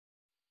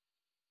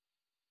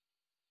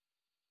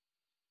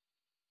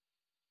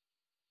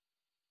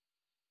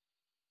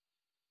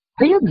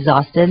Are you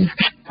exhausted,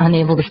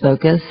 unable to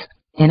focus,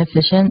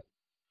 inefficient?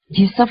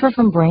 Do you suffer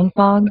from brain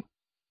fog,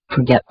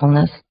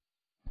 forgetfulness?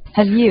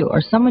 Have you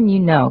or someone you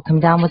know come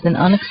down with an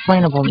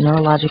unexplainable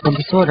neurological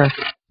disorder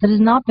that has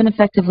not been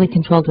effectively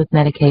controlled with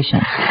medication?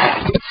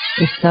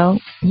 If so,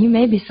 you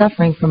may be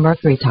suffering from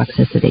mercury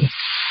toxicity.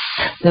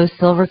 Those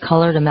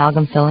silver-colored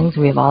amalgam fillings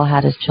we have all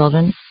had as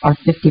children are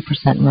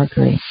 50%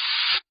 mercury.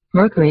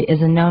 Mercury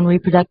is a known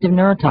reproductive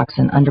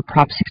neurotoxin under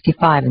Prop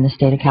 65 in the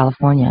state of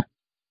California.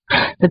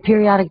 The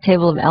periodic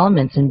table of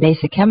elements in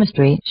basic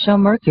chemistry show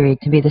mercury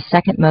to be the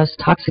second most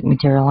toxic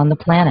material on the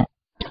planet.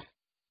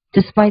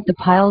 Despite the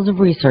piles of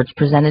research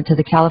presented to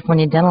the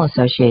California Dental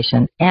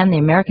Association and the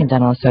American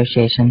Dental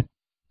Association,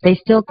 they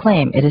still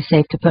claim it is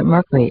safe to put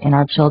mercury in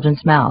our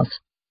children's mouths.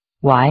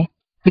 Why?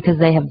 Because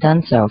they have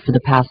done so for the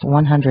past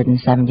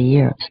 170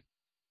 years.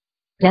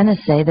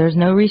 Dentists say there is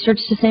no research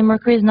to say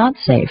mercury is not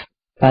safe,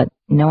 but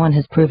no one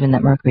has proven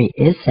that mercury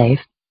is safe.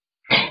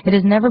 It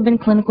has never been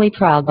clinically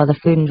trialed by the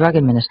Food and Drug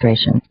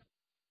Administration.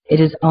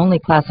 It is only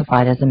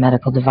classified as a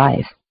medical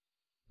device.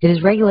 It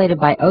is regulated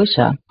by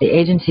OSHA, the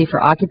Agency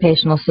for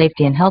Occupational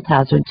Safety and Health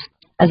Hazards,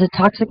 as a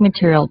toxic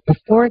material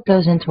before it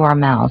goes into our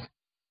mouth,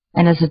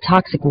 and as a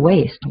toxic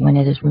waste when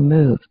it is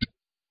removed.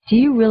 Do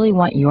you really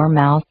want your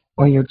mouth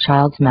or your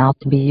child's mouth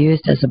to be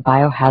used as a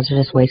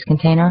biohazardous waste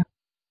container?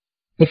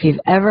 If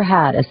you've ever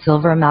had a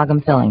silver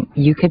amalgam filling,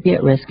 you could be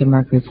at risk of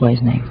mercury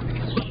poisoning.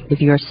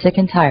 If you are sick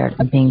and tired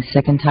of being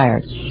sick and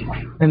tired,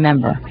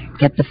 remember,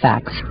 get the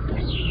facts.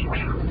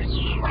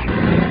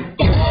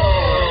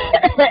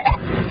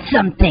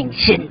 Some things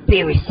shouldn't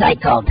be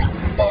recycled.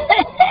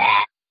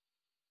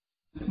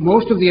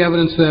 Most of the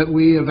evidence that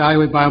we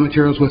evaluate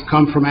biomaterials with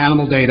come from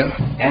animal data.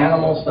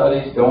 Animal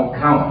studies don't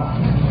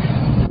count.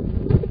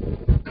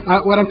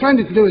 What I'm trying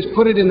to do is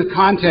put it in the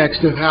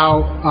context of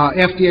how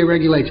FDA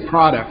regulates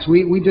products.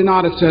 We do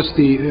not assess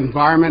the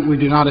environment. We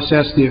do not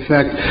assess the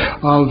effect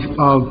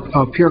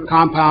of pure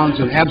compounds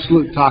and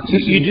absolute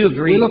toxicity. You do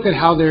agree. We look at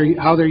how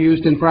they're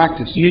used in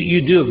practice.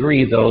 You do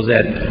agree, though,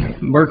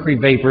 that mercury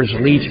vapors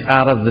leach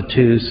out of the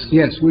tooth.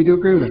 Yes, we do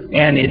agree with it.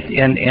 And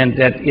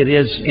that it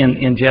is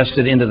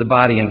ingested into the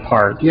body in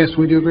part. Yes,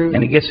 we do agree with it.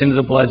 And it gets into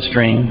the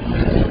bloodstream.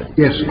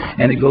 Yes.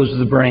 And it goes to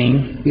the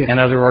brain and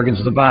other organs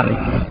of the body.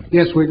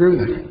 Yes, we agree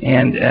with it.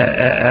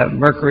 And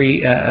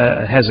mercury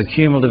has a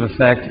cumulative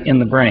effect in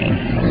the brain.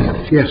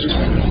 Yes.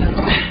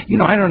 You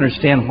know, I don't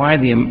understand why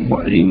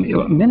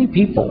many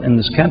people in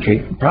this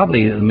country,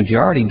 probably the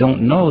majority,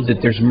 don't know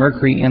that there's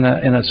mercury in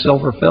a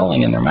silver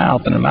filling in their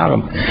mouth and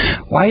amalgam.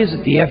 Why is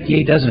it the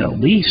FDA doesn't at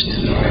least,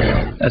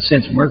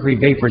 since mercury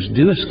vapors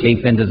do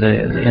escape into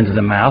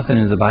the mouth and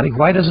into the body,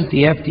 why doesn't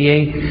the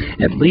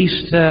FDA at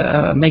least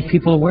make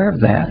people aware of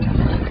that?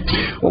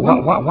 Well,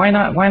 why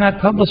not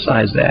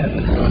publicize that?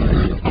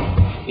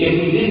 If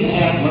we didn't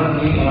have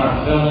mercury in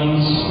our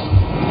fillings,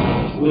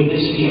 would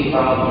this be a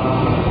problem?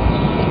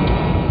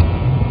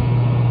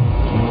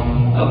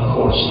 Of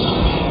course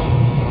not.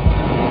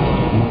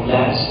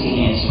 That's the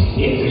answer.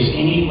 If there's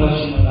any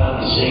question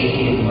about the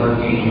safety of the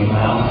mercury in your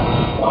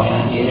mouth, why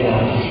not get it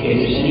out? If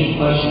there's any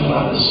question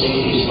about the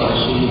safety as far as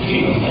food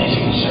treatment plants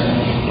are concerned,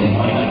 then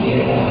why not get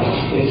it out?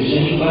 If there's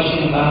any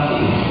question about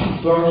the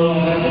burning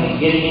of it and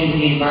getting into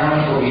the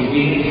environment where we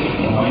breathe it,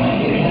 then why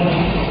not get it out?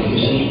 If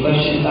there's any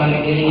question about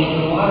it getting into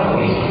the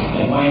waterways,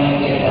 then why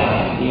not get it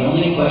out? The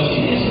only question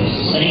is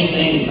the same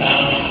thing we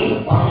found with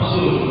the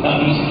pharmaceutical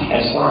companies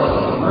as far as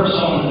the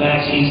commercial and the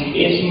vaccines.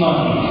 It's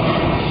money.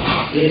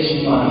 It's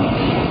money.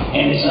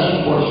 And it's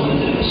unfortunate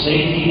that the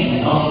safety and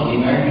the health of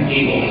the American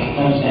people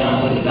comes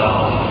down to the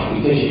dollar.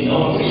 Because you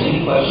know if there's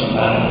any question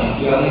about it,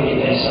 you ought to get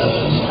that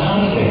substance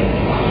out of there.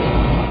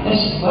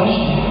 That's the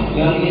question. You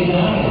ought to get it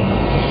out of there.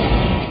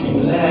 And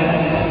with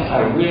that,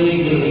 I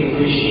really, really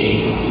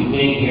appreciate you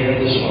being here.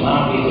 This will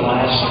not be the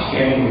last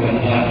hearing. We're going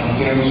to have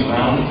hearings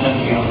around the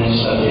country on this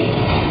subject.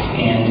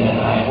 And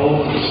I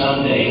hope that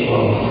someday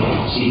we'll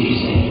see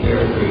these things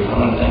bear fruit. I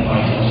want to thank my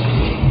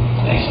testimony.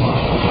 Thanks a lot.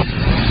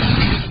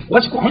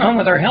 What's going on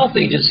with our health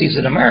agencies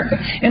in America?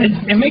 And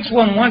it makes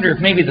one wonder if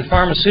maybe the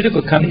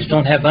pharmaceutical companies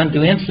don't have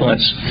undue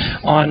influence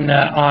on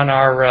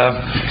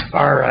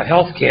our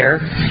health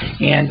care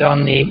and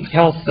on the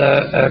health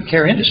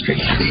care industry.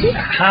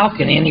 How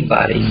can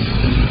anybody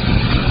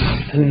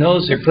who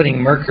knows they're putting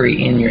mercury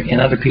in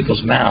other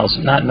people's mouths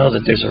not know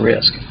that there's a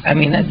risk? I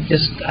mean,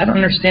 I don't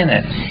understand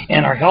that.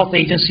 And our health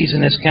agencies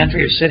in this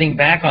country are sitting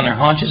back on their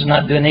haunches and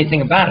not doing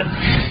anything about it.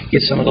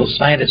 Get some of those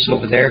scientists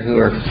over there who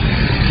are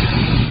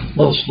a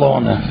little slow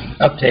on the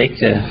uptake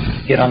to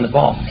get on the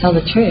ball. Tell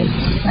the truth.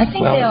 I think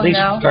well, they all at least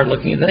know. Start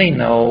looking. They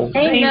know.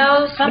 They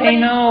know something. They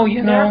know.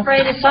 You know. They're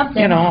afraid of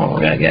something. You know,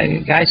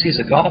 a guy sees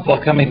a golf ball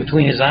coming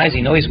between his eyes.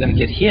 He knows he's going to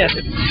get hit.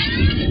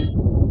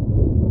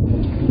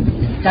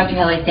 Dr.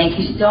 Kelly, thank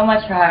you so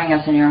much for having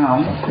us in your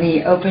home.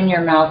 The Open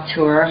Your Mouth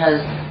tour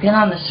has been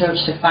on the search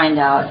to find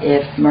out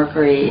if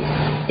mercury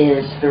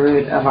is the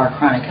root of our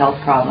chronic health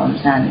problems,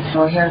 and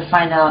we're here to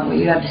find out what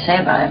you have to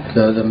say about it.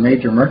 The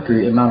major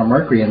amount of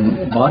mercury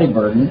in body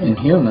burden in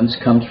humans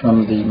comes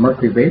from the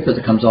mercury vapor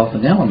that comes off the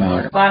dental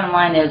amalgam. Bottom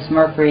line is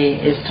mercury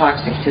is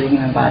toxic to the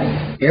human body.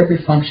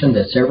 Every function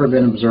that's ever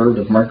been observed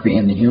of mercury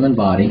in the human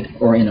body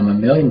or in a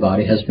mammalian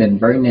body has been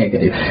very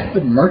negative.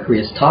 But mercury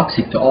is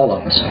toxic to all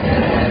of us.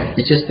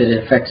 It's just that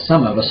it affects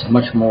some of us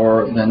much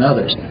more than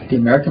others. The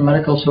American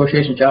Medical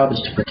Association's job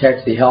is to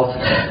protect the health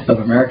of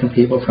American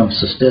people from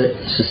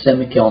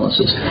systemic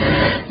illnesses,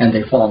 and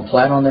they've fallen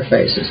flat on their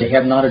faces. They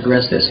have not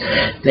addressed this.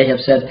 They have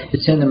said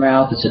it's in the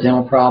mouth, it's a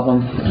dental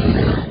problem,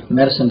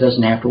 medicine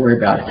doesn't have to worry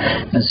about it,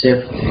 as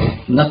if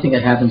nothing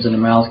that happens in the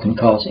mouth can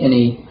cause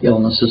any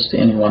illnesses to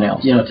anyone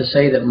else. You know, to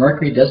say that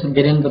mercury doesn't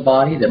get into the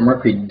body, that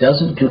mercury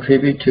doesn't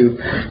contribute to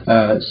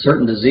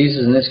certain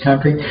diseases in this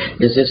country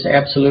is just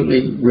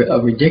absolutely a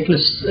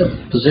ridiculous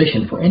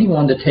position for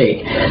anyone to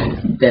take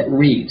that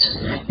reads.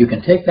 You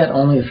can take that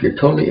only if you're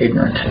totally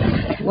ignorant.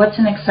 What's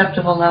an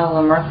acceptable level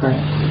of mercury?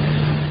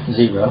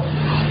 0.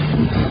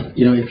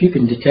 You know, if you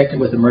can detect it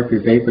with a mercury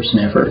vapor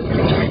sniffer,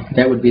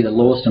 that would be the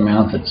lowest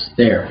amount that's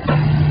there.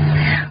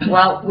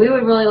 Well, we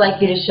would really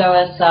like you to show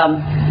us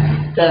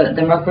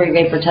the mercury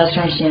vapor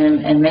tester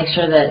machine and make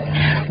sure that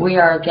we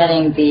are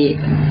getting the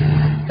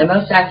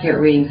most accurate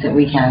readings that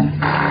we can.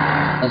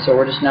 And so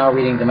we're just now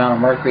reading the amount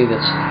of mercury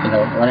that's, you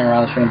know, running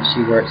around this room to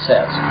see where it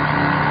sets.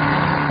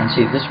 And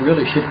see, this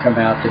really should come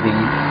out to be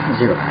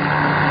 0.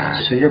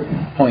 So you're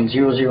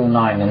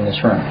 0.009 in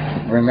this room.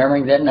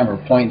 Remembering that number,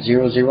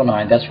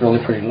 0.009, that's really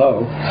pretty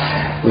low.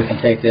 We can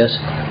take this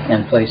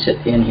and place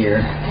it in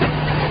here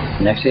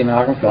next to the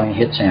amalgam filling,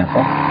 hit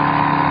sample.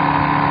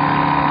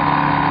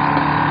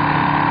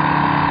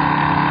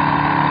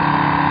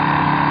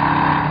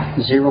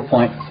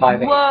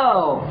 .58.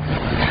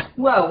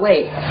 Whoa,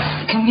 wait. We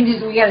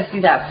gotta see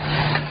that,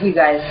 you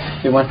guys.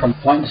 It went from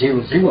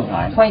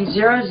 0.009.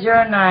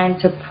 0.009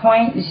 to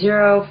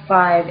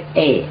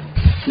 0.058.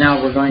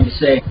 Now we're going to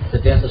say the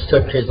dentist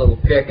took his little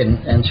pick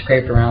and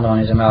scraped around on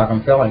his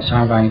amalgam filling, so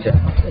I'm going to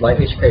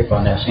lightly scrape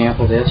on that.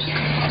 Sample this.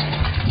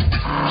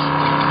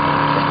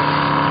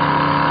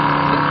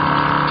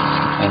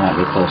 May not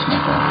be close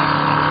enough though.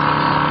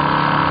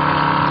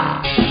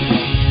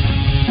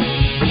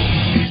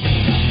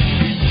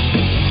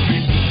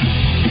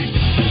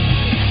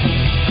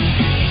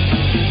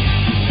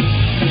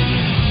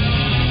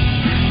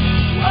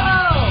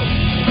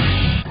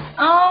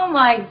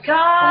 My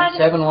God!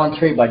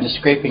 713 by just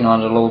scraping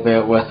on it a little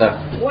bit with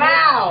a...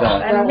 Wow!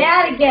 And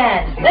that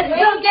again! Let's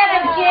go get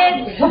him,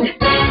 kids!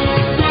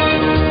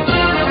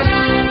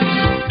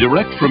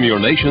 Direct from your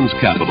nation's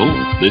capital,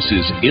 this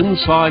is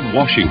Inside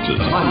Washington.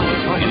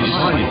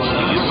 Inside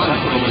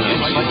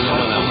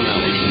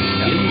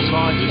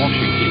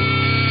Washington.